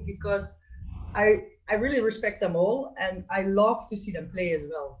something, because I really respect them all, and I love to see them play as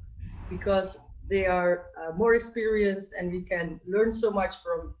well, because they are more experienced, and we can learn so much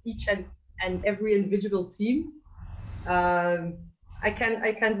from each and every individual team. I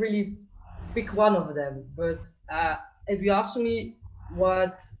can't really pick one of them, but if you ask me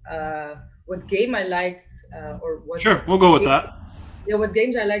what game I liked, or what... Sure, we'll go with that. Yeah, what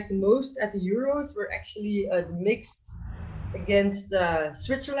games I liked the most at the Euros were actually the mixed against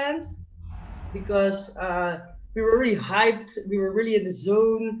Switzerland, because we were really hyped. We were really in the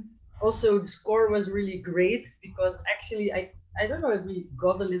zone. Also, the score was really great, because actually I don't know if we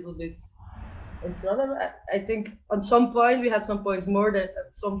got a little bit in front of it. I think on some point we had some points more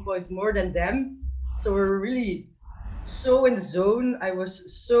than them. So we were really so in the zone. I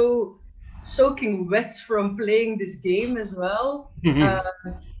was so soaking wet from playing this game as well.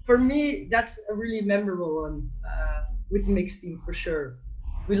 For me, that's a really memorable one with the mixed team for sure.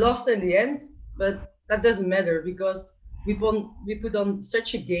 We lost in the end, but that doesn't matter because we put on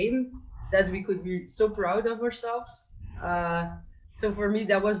such a game that we could be so proud of ourselves. So for me,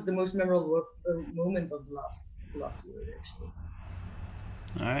 that was the most memorable moment of the last year, actually.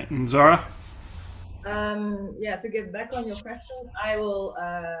 All right, and Zara? Yeah, to get back on your question, I will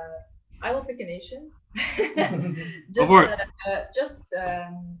pick a nation. Just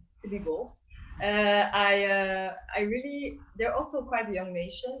to be bold. I really, they're also quite a young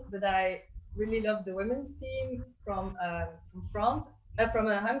nation, but I really love the women's team from France, from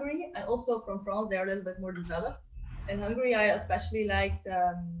Hungary, and also from France. They are a little bit more developed. In Hungary, I especially liked.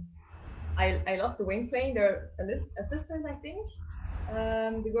 I love the wing playing. They're assistants, I think.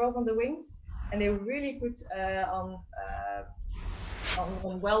 The girls on the wings, and they really put on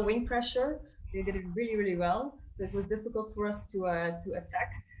well wing pressure. They did it really, really well. So it was difficult for us to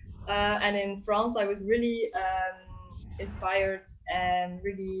attack. And in France, I was really inspired and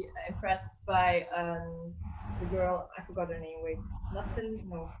really impressed by the girl. I forgot her name. Wait, Natalie?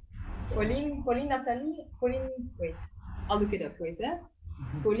 No, Pauline, Natalie, Pauline. Wait, I'll look it up. Wait,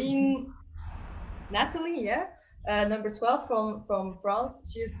 Pauline, Natalie, yeah, number 12 from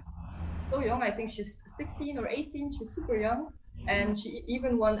France. She's so young. I think she's 16 or 18. She's super young, and she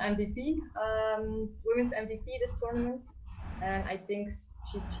even won MVP, women's MVP this tournament. And I think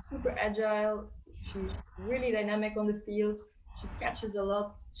she's super agile. She's really dynamic on the field. She catches a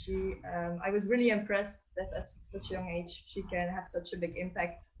lot. I was really impressed that at such a young age she can have such a big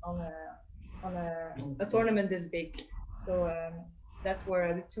impact on a tournament this big. So that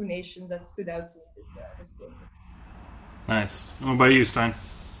were the two nations that stood out to me this tournament. Nice. What about you, Stijn?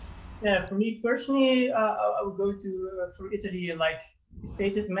 Yeah, for me personally, I would go for Italy, like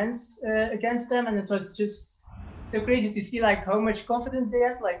defeated men's against them, and it was just so crazy to see like how much confidence they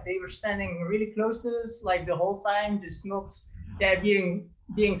had. Like they were standing really close to us, like the whole time, just not being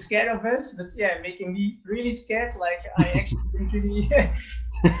scared of us, but making me really scared. Like I actually didn't really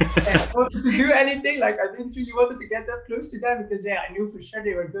wanted to do anything. Like I didn't really wanted to get that close to them because I knew for sure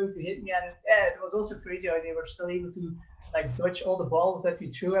they were going to hit me, and it was also crazy how they were still able to like dodge all the balls that we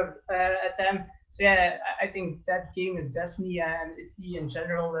threw at them. So I think that game is definitely, and Italy in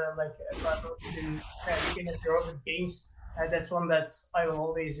general, like I've also been looking at the other games. That's one that I will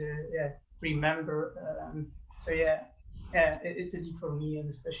always remember. So Italy for me, and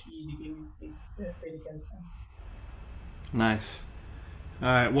especially the game we played against them. Nice. All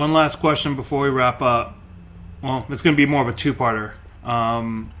right, one last question before we wrap up. Well, it's going to be more of a two-parter.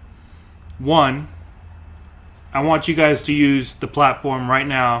 One, I want you guys to use the platform right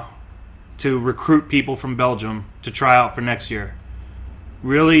now to recruit people from Belgium to try out for next year.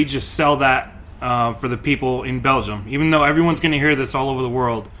 Really just sell that for the people in Belgium. Even though everyone's going to hear this all over the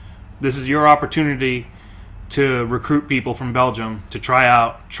world, this is your opportunity to recruit people from Belgium to try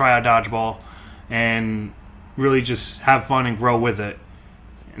out dodgeball and really just have fun and grow with it.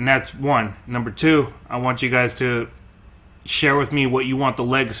 And that's one. Number two, I want you guys to share with me what you want the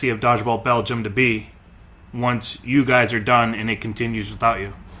legacy of Dodgeball Belgium to be once you guys are done and it continues without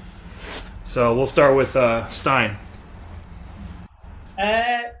you. So we'll start with Stijn.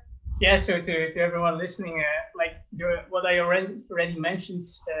 So to everyone listening, what I already mentioned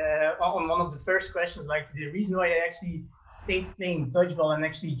on one of the first questions, like the reason why I actually stayed playing dodgeball and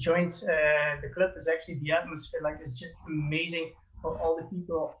actually joined the club is actually the atmosphere. Like it's just amazing how all the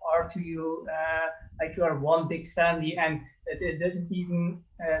people are to you. Like you are one big family, and it doesn't even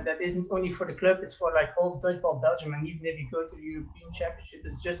that isn't only for the club. It's for like whole Dodgeball Belgium, and even if you go to the European Championship,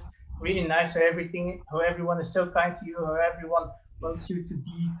 it's just really nice how everyone is so kind to you, how everyone wants you to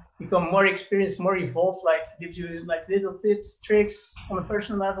become more experienced, more evolved, like gives you like little tips, tricks on a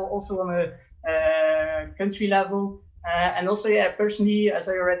personal level, also on a country level. And also, personally, as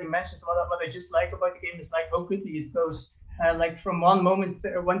I already mentioned, what I just like about the game is like how quickly it goes. Like from one moment,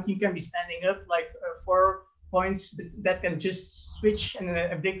 one team can be standing up like 4 points, but that can just switch in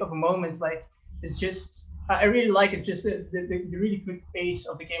a blink of a moment. Like it's just, I really like it, just the really quick pace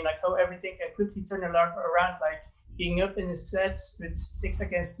of the game, like how everything can quickly turn around, like being up in a set with 6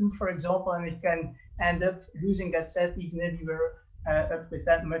 against 2, for example, and it can end up losing that set even if you were up with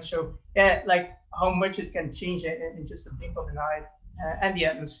that much. So like how much it can change in just a blink of an eye, and the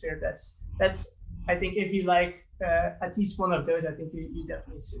atmosphere. That's I think if you like at least one of those, I think you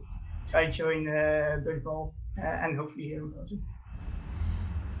definitely should try join Dodgeball and hopefully here in Belgium.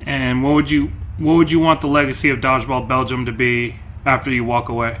 And what would you want the legacy of Dodgeball Belgium to be after you walk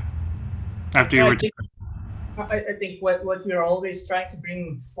away? After you retire? I think what we're always trying to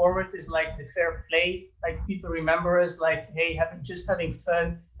bring forward is like the fair play. Like people remember us like, hey, having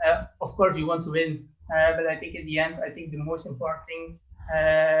fun. Of course, we want to win, but I think in the end, I think the most important thing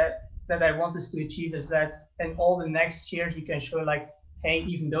that I want us to achieve is that in all the next years, we can show like, hey,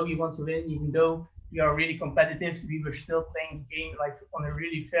 even though we want to win, even though we are really competitive, we were still playing the game like on a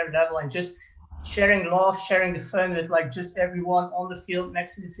really fair level and just sharing love, sharing the fun with like just everyone on the field,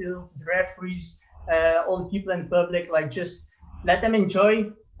 next to the field, the referees, all the people in public, like just let them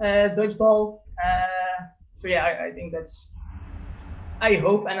enjoy dodgeball. So yeah, I think that's. I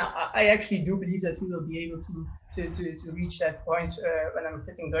hope, and I actually do believe that we will be able to reach that point when I'm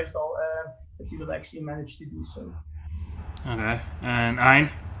hitting dodgeball. That we will actually manage to do so. Okay, and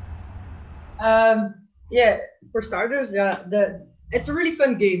Ein? Yeah, for starters, yeah, it's a really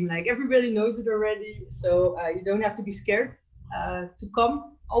fun game. Like everybody knows it already, so you don't have to be scared to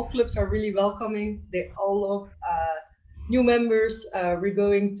come. All clubs are really welcoming. They all love new members. We're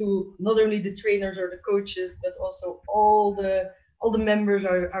going to not only the trainers or the coaches, but also all the members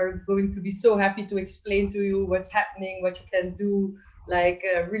are going to be so happy to explain to you what's happening, what you can do, like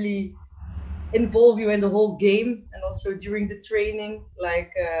really involve you in the whole game, and also during the training,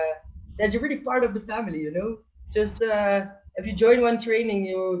 like that you're really part of the family, you know. Just if you join one training,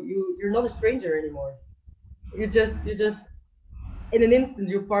 you're not a stranger anymore. You're just in an instant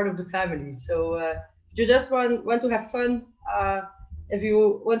you're part of the family. So if you just want to have fun, if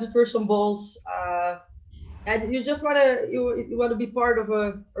you want to throw some balls, and you just you want to be part of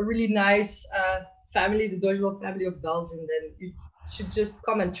a really nice family, the dodgeball family of Belgium, then you should just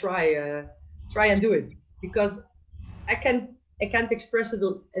come and try and do it, because I can't express it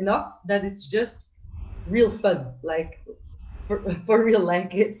enough that it's just real fun. Like for real,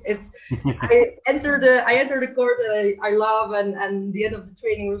 like it's I enter the court that I love, and the end of the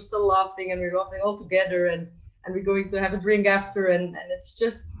training we're still laughing, and we're laughing all together, and we're going to have a drink after, and it's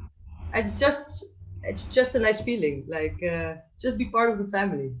just a nice feeling, like just be part of the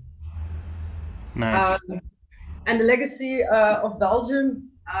family. Nice. And the legacy of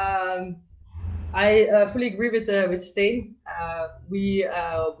Belgium, I fully agree with Stijn. We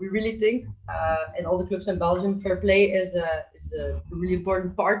really think in all the clubs in Belgium, fair play is a really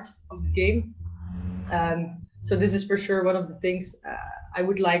important part of the game. So this is for sure one of the things I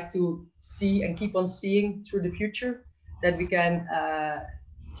would like to see and keep on seeing through the future, that we can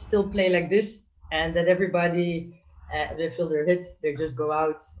still play like this, and that everybody, they feel their hit, they just go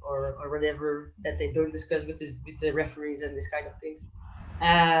out or whatever, that they don't discuss with the referees and this kind of things.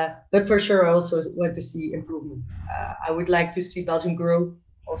 But for sure, I also want to see improvement. I would like to see Belgium grow,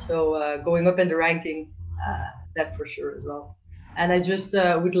 also going up in the ranking, that for sure as well. And I just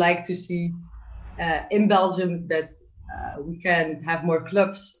would like to see in Belgium that we can have more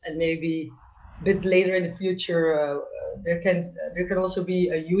clubs, and maybe a bit later in the future there can also be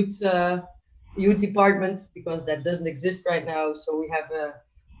a youth department, because that doesn't exist right now. So we have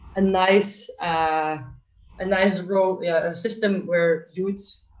a nice role, yeah, a system where youth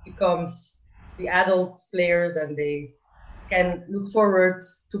becomes the adult players, and they can look forward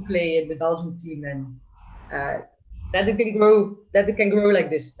to play in the Belgium team, and that it can grow like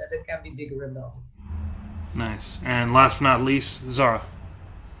this, that it can be bigger in Belgium. Nice. And last but not least, Zara.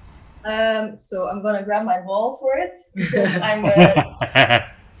 So I'm gonna grab my ball for it, because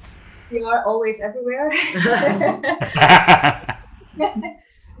you are always everywhere.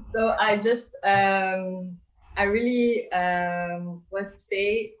 So I just I really want to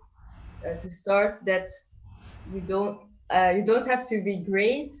say to start that you don't have to be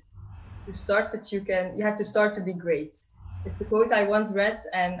great to start, but you have to start to be great. It's a quote I once read,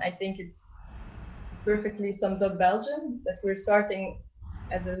 and I think it's perfectly sums up Belgium, that we're starting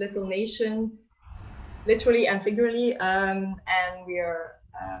as a little nation, literally and figuratively, and we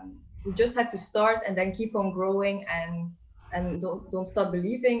just have to start and then keep on growing, and don't stop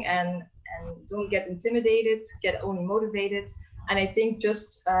believing, and don't get intimidated, get only motivated. And I think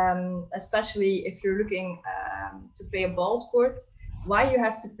just especially if you're looking to play a ball sport, why you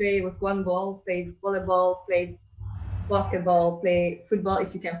have to play with one ball, play volleyball, play basketball, play football,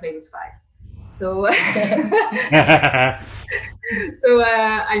 if you can play with five. So I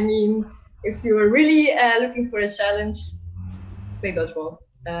mean, if you're really looking for a challenge, play dodgeball.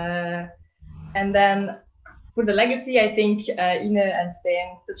 And then for the legacy, I think Ine and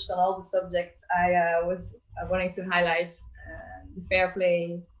Stijn touched on all the subjects. I was wanting to highlight the fair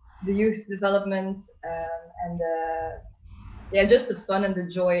play, the youth development, and just the fun and the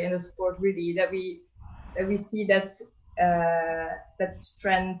joy in the sport. Really, that we see that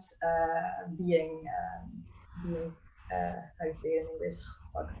trend being how do you say it in English?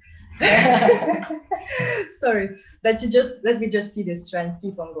 Sorry, that we just see this trend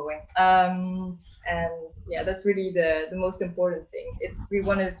keep on going. And yeah, that's really the most important thing. We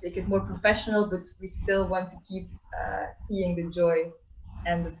want to take it more professional, but we still want to keep seeing the joy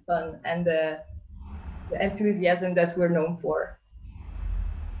and the fun and the enthusiasm that we're known for.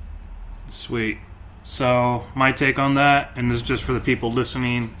 Sweet. So my take on that, and this is just for the people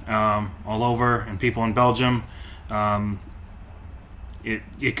listening all over and people in Belgium,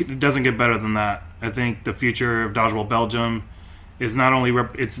 it doesn't get better than that. I think the future of Dodgeball Belgium is not only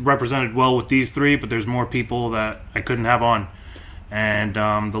it's represented well with these three, but there's more people that I couldn't have on. And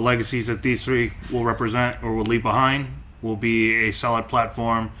the legacies that these three will represent or will leave behind will be a solid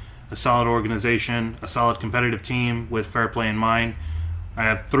platform, a solid organization, a solid competitive team with fair play in mind. I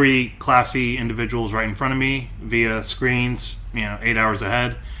have three classy individuals right in front of me via screens, 8 hours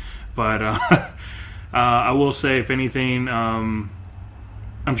ahead. But I will say, if anything, I'm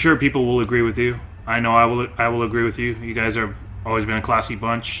sure people will agree with you. I know I will agree with you. You guys have always been a classy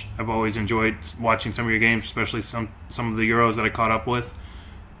bunch. I've always enjoyed watching some of your games, especially some of the Euros that I caught up with.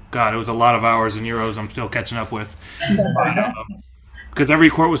 God, it was a lot of hours in Euros I'm still catching up with. Because every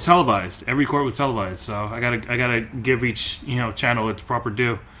court was televised. So I gotta give each channel its proper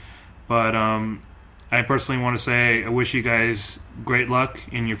due. But I personally want to say I wish you guys great luck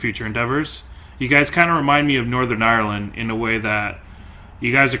in your future endeavors. You guys kind of remind me of Northern Ireland in a way that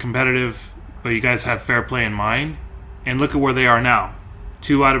you guys are competitive, but you guys have fair play in mind. And look at where they are now.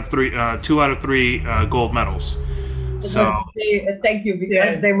 2 out of 3 gold medals. So thank you,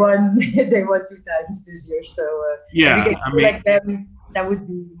 because they won 2 times this year. So like them, that would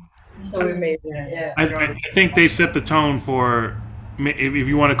be so amazing. Yeah. I think they set the tone for, if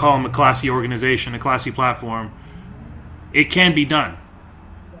you want to call them a classy organization, a classy platform. It can be done,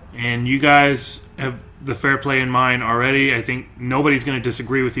 and you guys have the fair play in mind already. I think nobody's going to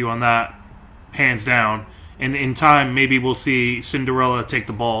disagree with you on that, hands down. And in time, maybe we'll see Cinderella take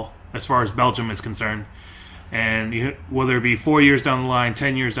the ball as far as Belgium is concerned. And whether it be 4 years down the line,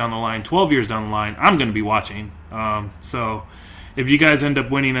 10 years down the line, 12 years down the line, I'm going to be watching. So if you guys end up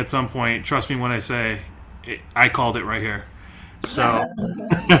winning at some point, trust me when I say I called it right here. So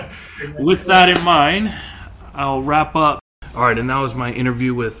with that in mind, I'll wrap up. All right, and that was my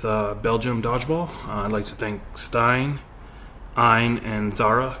interview with Belgium Dodgeball. I'd like to thank Stijn, Ine, and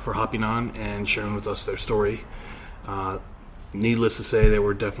Zara for hopping on and sharing with us their story. Needless to say, they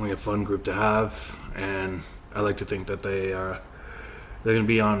were definitely a fun group to have, and I like to think that they're going to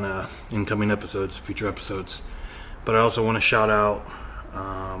be on incoming episodes, future episodes. But I also want to shout out.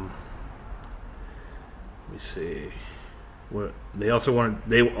 Let me see. They also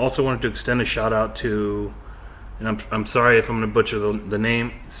wanted to extend a shout out to, and I'm sorry if I'm going to butcher the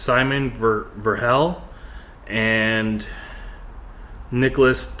name, Simon Verhel and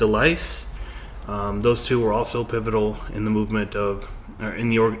Nicholas Delice. Those two were also pivotal in the movement in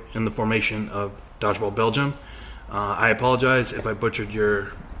the formation of Dodgeball Belgium. I apologize if I butchered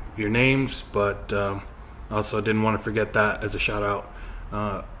your names, but also didn't want to forget that as a shout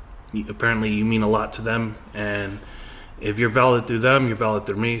out. Apparently you mean a lot to them, and if you're valid through them, you're valid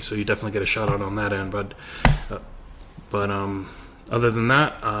through me, so you definitely get a shout out on that end. But other than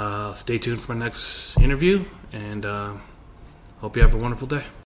that, stay tuned for my next interview, and hope you have a wonderful day.